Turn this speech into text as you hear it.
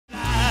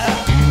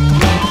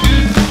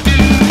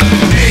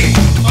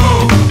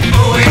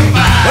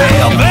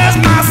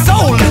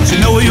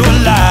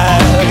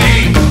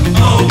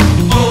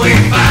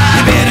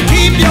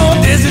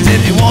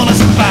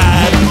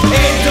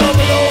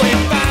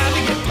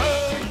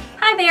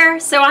there!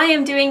 So I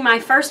am doing my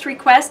first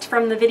request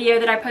from the video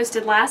that I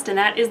posted last, and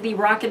that is the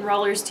Rockin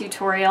Rollers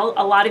tutorial.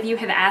 A lot of you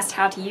have asked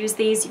how to use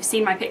these. You've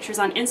seen my pictures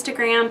on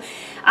Instagram.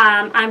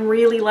 I'm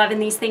really loving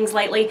these things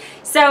lately.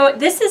 So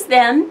this is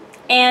them,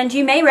 and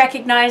you may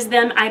recognize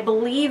them. I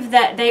believe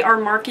that they are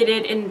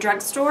marketed in a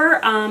drugstore.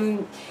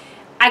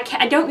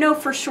 I don't know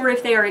for sure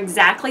if they are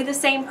exactly the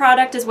same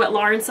product as what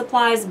Lauren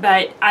supplies,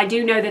 but I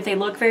do know that they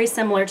look very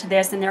similar to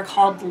this, and they're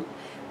called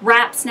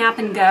Wrap, Snap,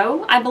 and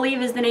Go, I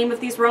believe is the name of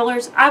these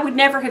rollers. I would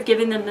never have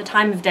given them the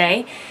time of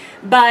day,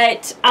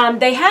 but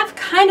they have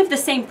kind of the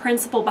same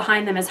principle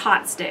behind them as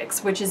hot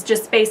sticks, which is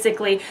just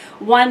basically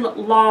one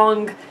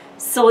long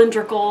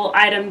cylindrical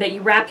item that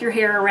you wrap your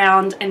hair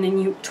around and then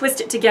you twist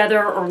it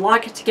together or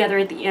lock it together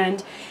at the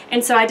end.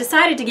 And so I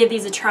decided to give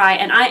these a try,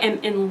 and I am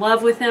in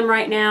love with them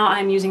right now.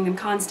 I'm using them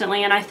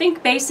constantly, and I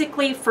think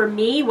basically for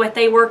me what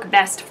they work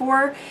best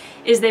for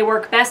is they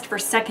work best for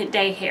second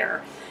day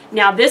hair.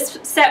 Now this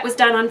set was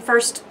done on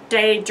first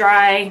day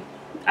dry,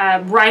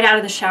 right out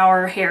of the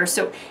shower hair,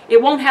 so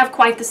it won't have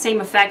quite the same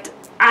effect,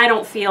 I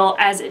don't feel,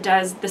 as it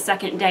does the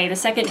second day. The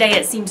second day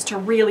it seems to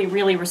really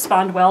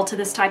respond well to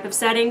this type of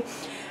setting.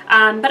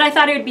 But I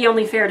thought it would be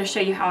only fair to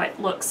show you how it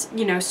looks,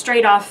 you know,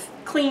 straight off,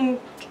 clean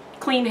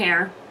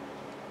hair.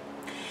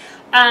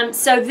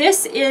 So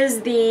this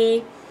is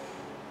the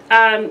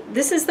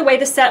way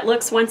the set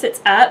looks once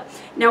it's up.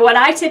 Now what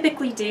I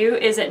typically do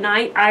is at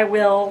night I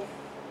will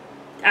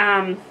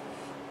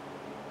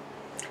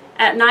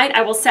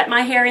set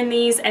my hair in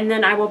these, and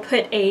then I will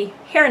put a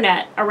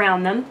hairnet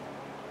around them.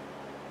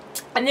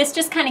 And this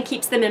just kind of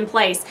keeps them in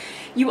place.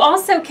 You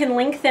also can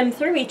link them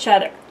through each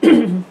other.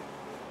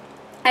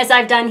 As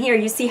I've done here,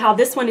 you see how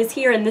this one is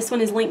here and this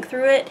one is linked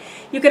through it.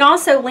 You can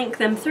also link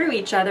them through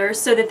each other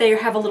so that they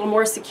have a little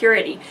more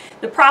security.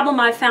 The problem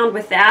I've found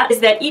with that is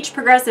that each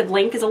progressive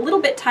link is a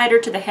little bit tighter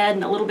to the head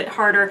and a little bit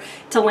harder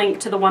to link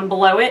to the one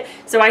below it.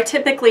 So I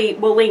typically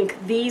will link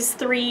these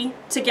three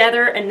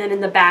together, and then in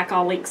the back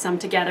I'll link some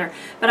together.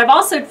 But I've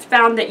also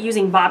found that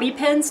using bobby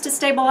pins to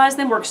stabilize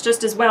them works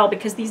just as well,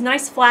 because these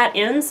nice flat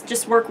ends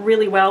just work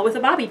really well with a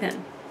bobby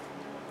pin.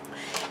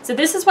 So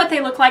this is what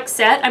they look like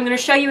set. I'm going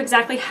to show you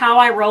exactly how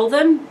I roll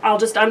them. I'll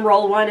just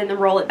unroll one and then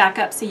roll it back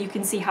up so you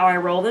can see how I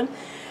roll them.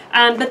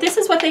 But this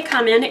is what they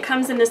come in. It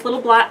comes in this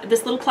little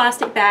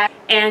plastic bag.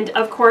 And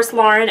of course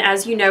Lauren,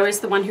 as you know,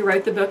 is the one who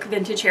wrote the book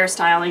Vintage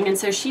Hairstyling. And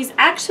so she's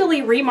actually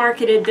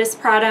remarketed this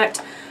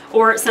product,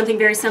 or something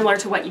very similar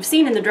to what you've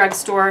seen in the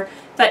drugstore,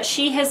 but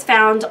she has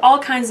found all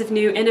kinds of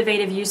new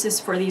innovative uses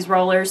for these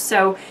rollers.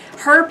 So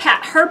her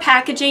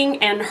packaging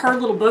and her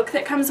little book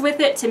that comes with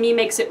it, to me,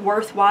 makes it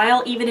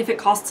worthwhile, even if it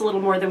costs a little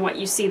more than what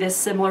you see this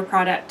similar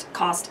product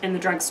cost in the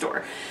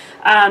drugstore.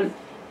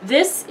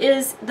 This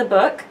is the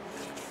book,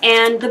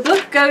 and the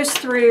book goes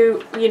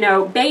through, you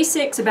know,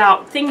 basics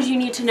about things you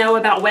need to know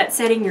about wet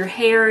setting your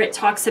hair. It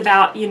talks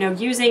about, you know,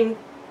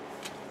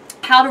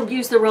 how to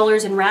use the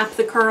rollers and wrap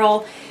the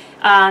curl.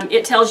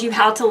 It tells you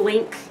how to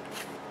link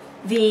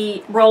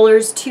the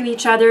rollers to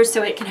each other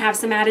so it can have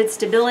some added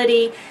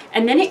stability,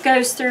 and then it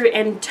goes through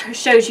and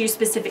shows you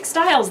specific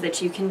styles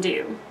that you can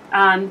do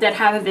that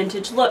have a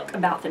vintage look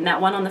about them. That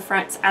one on the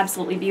front's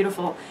absolutely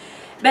beautiful.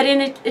 But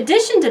in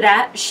addition to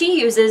that, she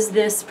uses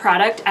this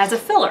product as a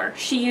filler.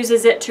 She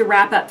uses it to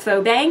wrap up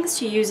faux bangs,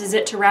 she uses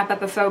it to wrap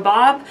up a faux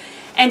bob,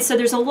 and so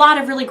there's a lot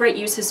of really great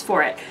uses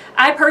for it.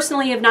 I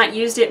personally have not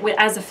used it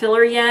as a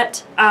filler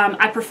yet.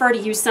 I prefer to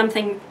use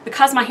something,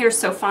 because my hair is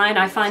so fine,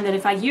 I find that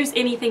if I use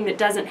anything that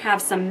doesn't have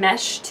some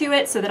mesh to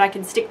it so that I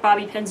can stick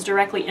bobby pins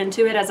directly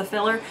into it as a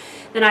filler,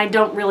 then I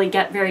don't really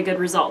get very good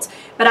results.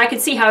 But I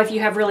could see how if you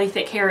have really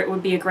thick hair it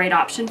would be a great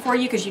option for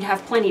you, because you'd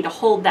have plenty to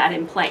hold that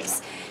in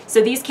place.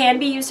 So these can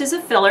be used as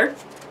a filler,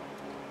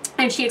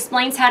 and she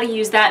explains how to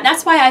use that.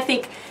 That's why I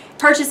think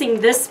purchasing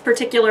this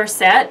particular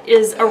set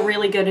is a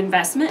really good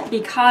investment,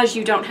 because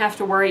you don't have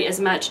to worry as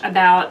much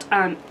about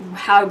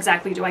how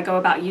exactly do I go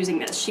about using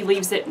this. She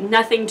leaves it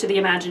nothing to the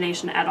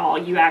imagination at all.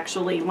 You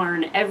actually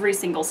learn every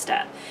single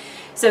step.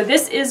 So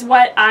this is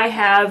what I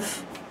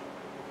have.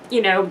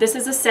 You know, this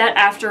is a set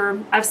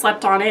after I've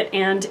slept on it,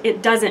 and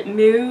it doesn't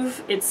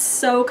move. It's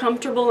so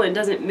comfortable and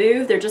doesn't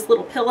move. They're just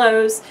little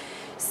pillows.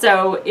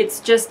 So it's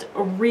just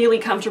a really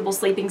comfortable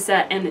sleeping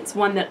set, and it's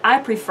one that I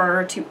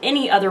prefer to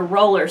any other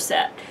roller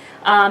set.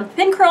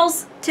 Pin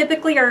curls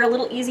typically are a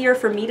little easier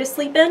for me to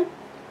sleep in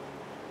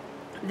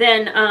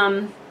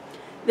than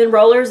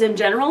rollers in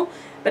general.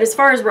 But as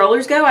far as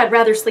rollers go, I'd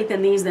rather sleep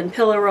in these than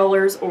pillow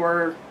rollers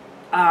or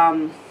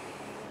foam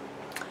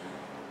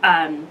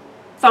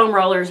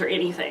rollers or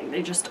anything.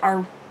 They just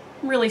are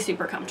really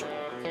super comfortable.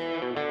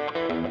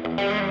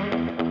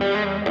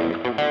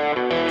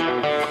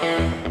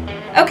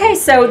 Okay,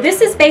 so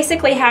this is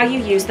basically how you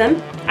use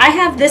them. I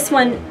have this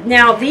one.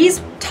 Now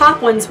these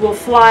top ones will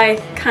fly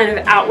kind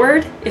of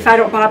outward if I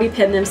don't bobby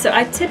pin them, so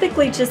I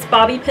typically just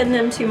bobby pin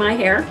them to my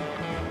hair.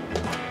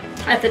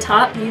 At the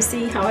top, you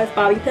see how I've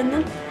bobby pinned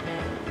them?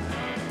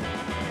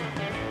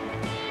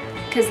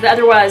 Because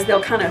otherwise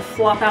they'll kind of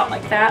flop out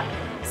like that.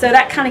 So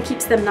that kind of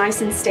keeps them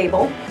nice and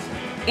stable.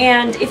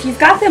 And if you've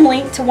got them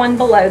linked to one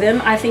below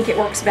them, I think it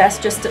works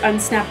best just to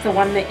unsnap the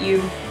one that you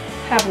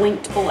have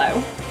linked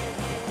below.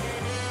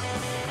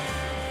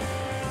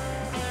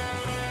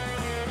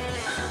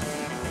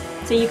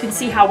 So you can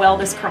see how well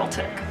this curl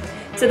took.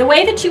 So the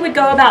way that you would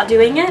go about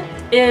doing it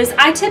is,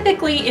 I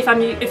typically, if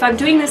I'm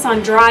doing this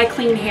on dry,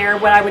 clean hair,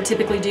 what I would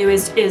typically do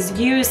is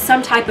use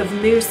some type of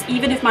mousse.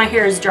 Even if my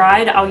hair is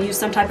dried, I'll use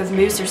some type of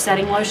mousse or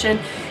setting lotion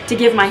to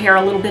give my hair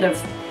a little bit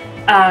of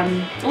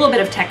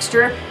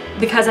texture,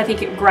 because I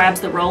think it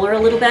grabs the roller a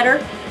little better.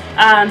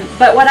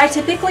 But what I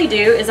typically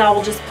do is I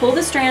will just pull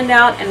the strand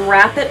out and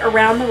wrap it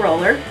around the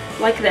roller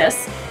like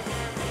this,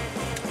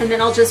 and then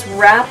I'll just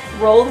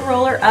roll the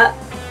roller up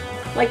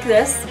like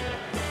this,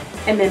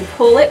 and then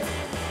pull it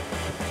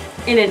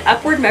in an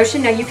upward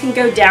motion. Now you can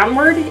go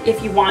downward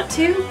if you want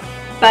to,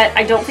 but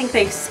I don't think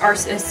they are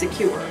as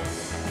secure.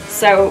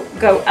 So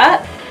go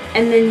up,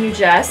 and then you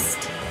just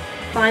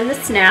find the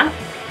snap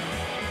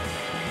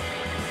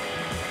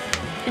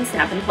and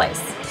snap in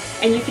place.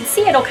 And you can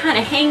see it'll kind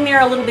of hang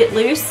there a little bit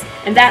loose,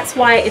 and that's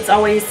why it's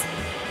always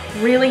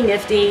really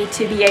nifty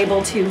to be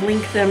able to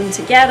link them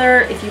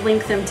together. If you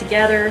link them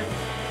together,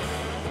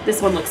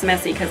 this one looks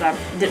messy because I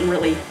didn't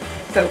really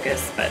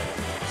focus, but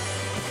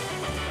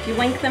if you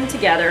link them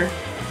together,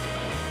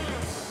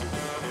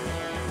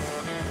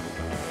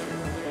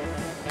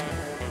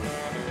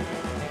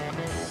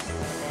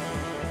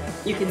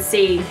 you can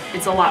see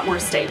it's a lot more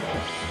stable,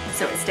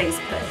 so it stays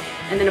put.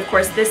 And then of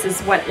course this is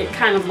what it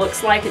kind of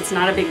looks like. It's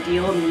not a big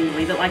deal, I mean, you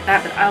leave it like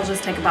that, but I'll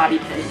just take a bobby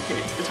pin and pin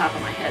it to the top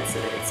of my head so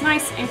that it's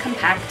nice and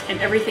compact and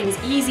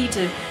everything's easy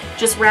to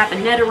just wrap a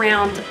net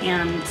around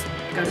and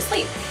go to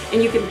sleep.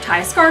 And you can tie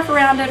a scarf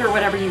around it or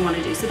whatever you want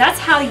to do. So that's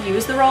how to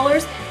use the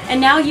rollers, and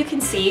now you can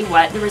see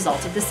what the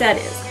result of the set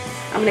is.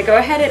 I'm going to go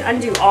ahead and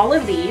undo all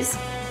of these,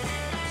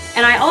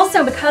 and I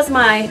also, because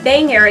my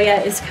bang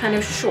area is kind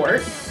of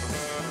short,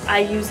 I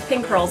use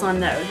pin curls on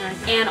those.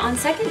 And on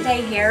second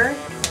day hair,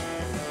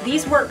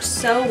 these work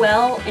so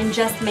well in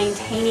just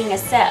maintaining a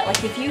set.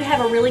 Like if you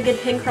have a really good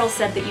pin curl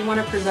set that you want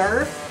to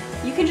preserve,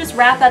 you can just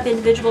wrap up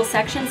individual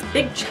sections,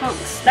 big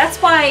chunks. That's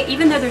why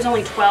even though there's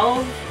only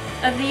 12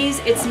 of these,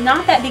 it's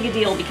not that big a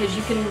deal, because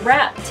you can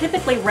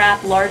typically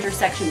wrap larger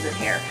sections of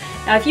hair.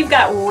 Now if you've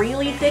got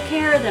really thick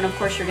hair, then of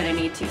course you're going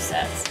to need 2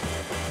 sets.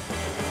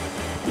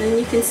 And then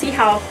you can see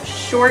how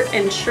short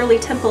and Shirley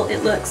Temple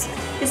it looks.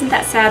 Isn't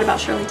that sad about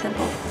Shirley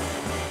Temple?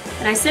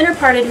 And I center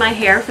parted my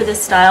hair for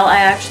this style. I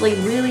actually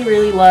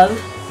really love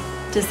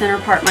to center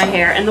part my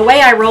hair. And the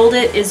way I rolled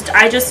it is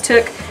I just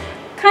took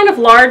kind of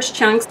large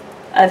chunks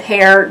of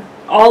hair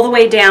all the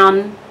way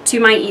down to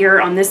my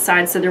ear on this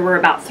side, so there were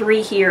about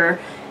 3 here.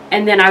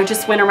 And then I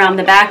just went around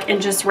the back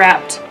and just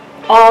wrapped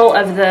all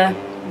of the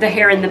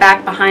hair in the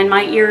back behind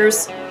my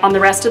ears on the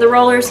rest of the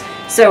rollers.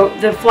 So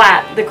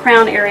the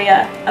crown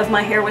area of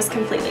my hair was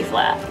completely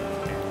flat.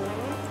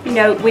 You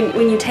know,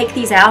 when you take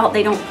these out,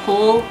 they don't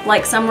pull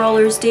like some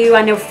rollers do.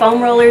 I know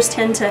foam rollers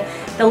the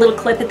little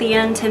clip at the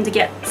end tend to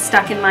get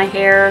stuck in my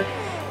hair.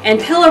 And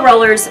pillow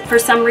rollers, for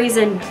some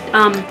reason,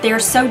 they're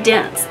so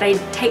dense. They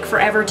take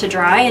forever to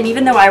dry. And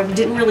even though I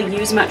didn't really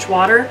use much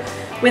water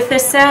with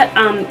this set,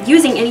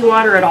 using any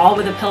water at all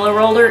with a pillow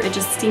roller, it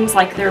just seems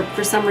like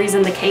for some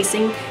reason the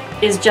casing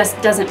just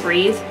doesn't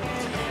breathe.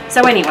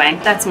 So anyway,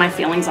 that's my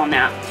feelings on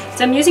that.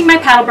 So I'm using my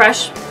paddle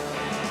brush,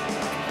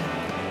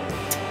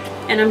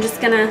 and I'm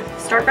just gonna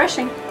start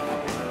brushing.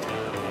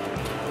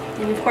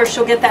 And of course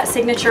you'll get that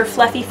signature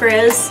fluffy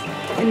frizz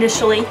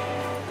initially.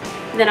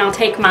 Then I'll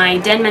take my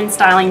Denman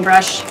styling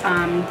brush,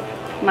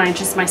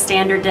 just my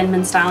standard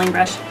Denman styling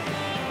brush,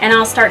 and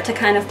I'll start to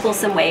kind of pull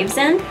some waves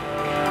in.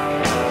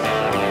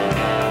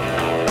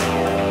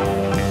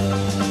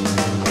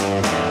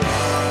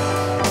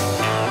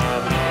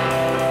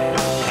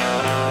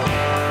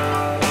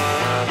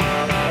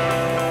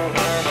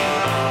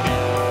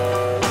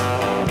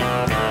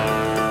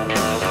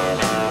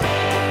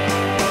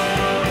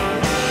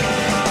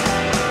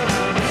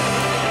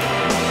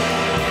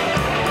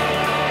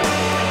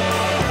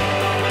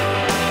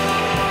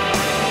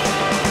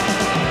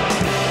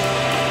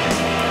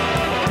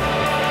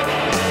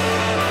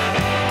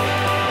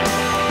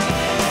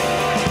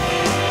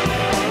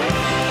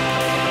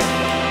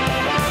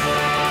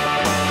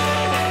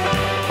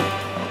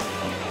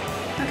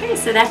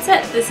 So that's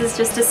it. This is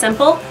just a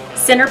simple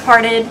center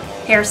parted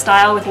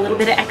hairstyle with a little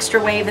bit of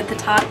extra wave at the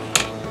top.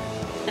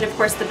 And of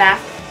course the back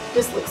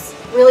just looks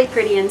really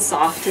pretty and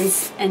soft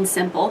and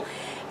simple.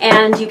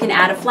 And you can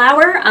add a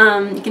flower,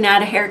 you can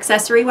add a hair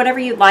accessory, whatever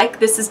you'd like.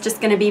 This is just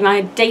going to be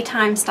my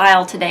daytime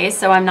style today,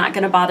 so I'm not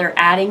going to bother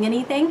adding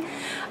anything.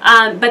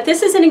 But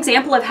this is an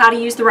example of how to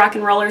use the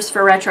Rockin Rollers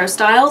for retro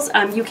styles.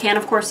 You can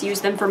of course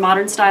use them for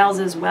modern styles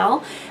as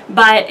well,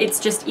 but it's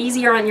just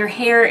easier on your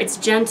hair, it's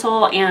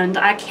gentle, and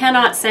I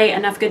cannot say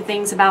enough good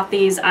things about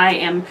these. I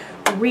am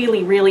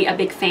really a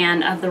big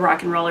fan of the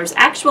Rockin Rollers.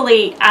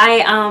 Actually,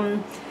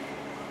 I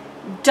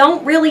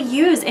don't really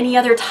use any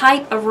other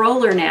type of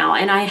roller now,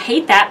 and I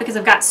hate that because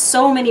I've got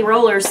so many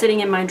rollers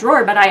sitting in my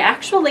drawer, but I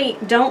actually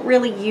don't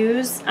really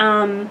use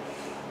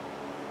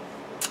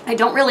I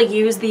don't really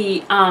use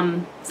the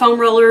foam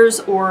rollers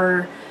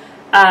or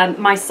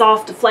my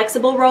soft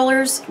flexible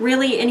rollers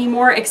really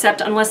anymore, except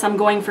unless I'm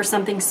going for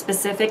something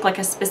specific, like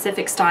a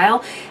specific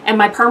style. And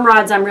my perm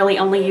rods I'm really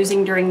only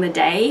using during the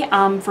day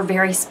for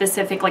very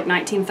specific, like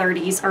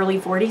 1930s, early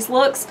 40s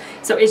looks.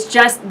 So it's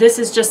just, this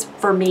is just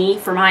for me,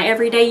 for my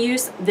everyday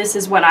use. This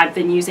is what I've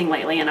been using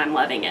lately and I'm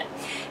loving it.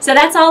 So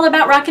that's all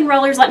about Rockin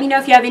Rollers. Let me know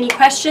if you have any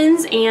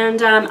questions,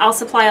 and I'll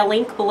supply a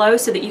link below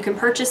so that you can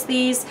purchase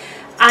these.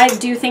 I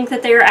do think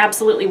that they are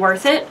absolutely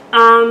worth it.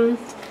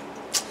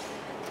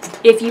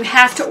 If you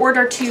have to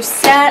order 2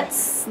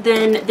 sets,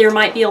 then there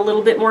might be a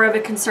little bit more of a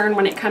concern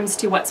when it comes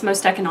to what's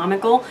most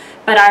economical.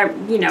 But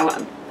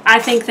I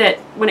think that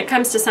when it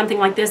comes to something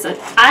like this,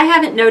 I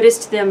haven't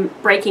noticed them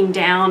breaking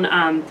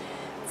down.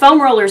 Foam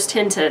rollers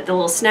tend to, the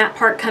little snap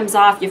part comes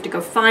off. You have to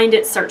go find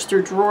it, search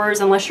through drawers,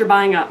 unless you're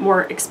buying a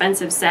more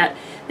expensive set.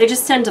 They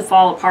just tend to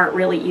fall apart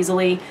really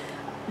easily.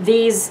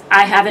 These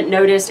I haven't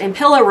noticed. And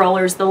pillow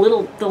rollers, the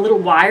little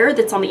wire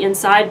that's on the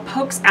inside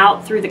pokes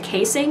out through the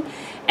casing,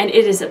 and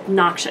it is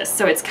obnoxious.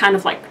 So it's kind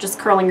of like just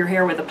curling your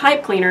hair with a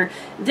pipe cleaner.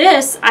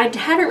 This, I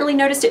haven't really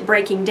noticed it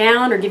breaking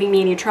down or giving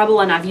me any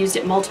trouble, and I've used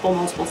it multiple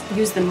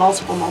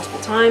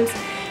times.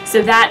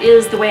 So that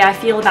is the way I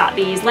feel about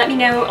these. Let me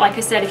know, like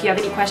I said, if you have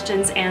any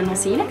questions, and we'll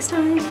see you next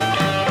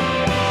time.